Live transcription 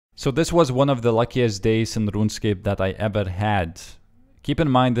So this was one of the luckiest days in RuneScape that I ever had. Keep in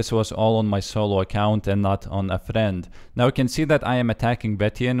mind this was all on my solo account and not on a friend. Now you can see that I am attacking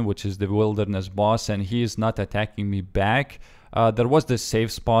Vetian, which is the wilderness boss, and he is not attacking me back. There was this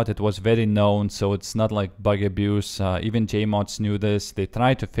safe spot, it was very known, so it's not like bug abuse. Even JMods knew this, they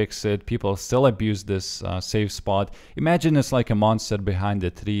tried to fix it, people still abuse this safe spot. Imagine it's like a monster behind a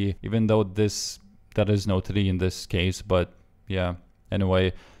tree, even though there is no tree in this case, but yeah.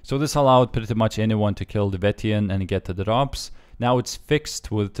 Anyway, so this allowed pretty much anyone to kill the Vetian and get the drops. Now it's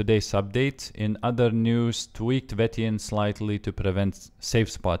fixed with today's update. In other news, tweaked Vetian slightly to prevent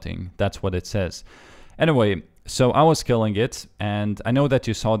safe spotting. That's what it says. Anyway, so I was killing it, and I know that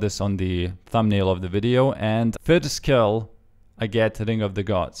you saw this on the thumbnail of the video, and first kill, I get Ring of the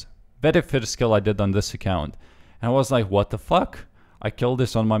Gods. Very first kill I did on this account. And I was like, what the fuck? I killed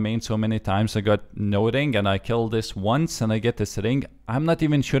this on my main so many times, I got no ring, and I killed this once and I get this ring. I'm not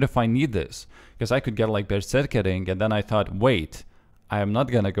even sure if I need this, because I could get like Berserker ring, and then I thought, wait, I am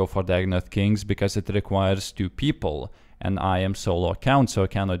not gonna go for Dagannoth Kings because it requires 2 people, and I am solo account, so I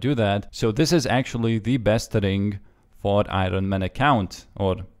cannot do that. So this is actually the best ring for Iron Man account,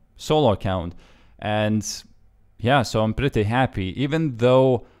 or solo account, and yeah, so I'm pretty happy, even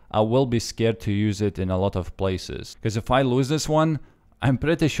though I will be scared to use it in a lot of places, because if I lose this one, I'm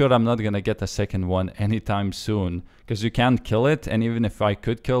pretty sure I'm not gonna get a second one anytime soon, because you can't kill it, and even if I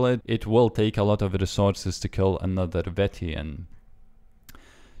could kill it, it will take a lot of resources to kill another Vetian.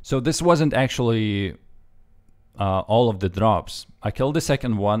 So this wasn't actually all of the drops. I killed the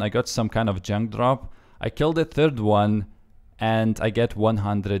second one, I got some kind of junk drop, I killed the third one, and I get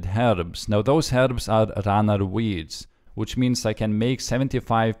 100 herbs. Now those herbs are runner weeds, which means I can make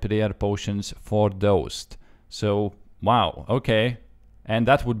 75 prayer potions for dosed. So, wow, okay. And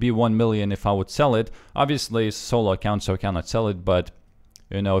that would be 1 million if I would sell it. Obviously, it's a solo account, so I cannot sell it, but,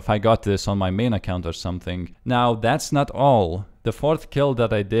 you know, if I got this on my main account or something. Now, that's not all. The 4th kill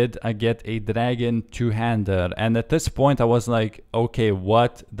that I did, I get a dragon 2-hander. And at this point, I was like, okay,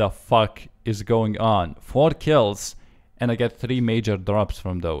 what the fuck is going on? 4 kills, and I get 3 major drops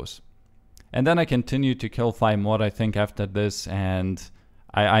from those. And then I continued to kill 5 more, I think, after this, and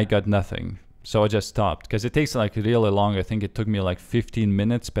I got nothing. So I just stopped, because it takes like really long. I think it took me like 15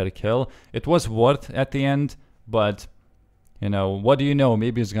 minutes per kill. It was worth at the end, but, you know, what do you know?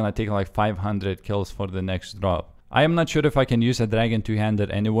 Maybe it's gonna take like 500 kills for the next drop. I am not sure if I can use a dragon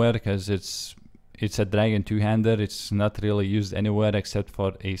 2-hander anywhere, because it's a dragon 2-hander. It's not really used anywhere except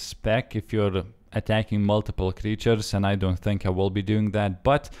for a spec if you're attacking multiple creatures, and I don't think I will be doing that,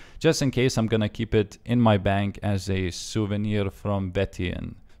 but just in case, I'm gonna keep it in my bank as a souvenir from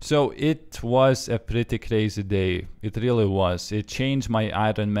Vetian. So it was a pretty crazy day. It really was. It changed my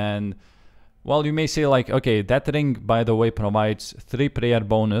Iron Man. Well, you may say like, okay, that ring, by the way, provides 3 prayer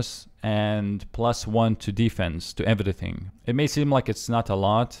bonus and +1 to defense, to everything. It may seem like it's not a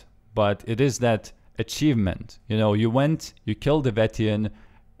lot, but it is that achievement. You know, you went, you killed the Vetian,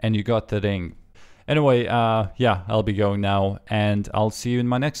 and you got the ring. Anyway, yeah, I'll be going now, and I'll see you in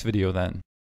my next video then.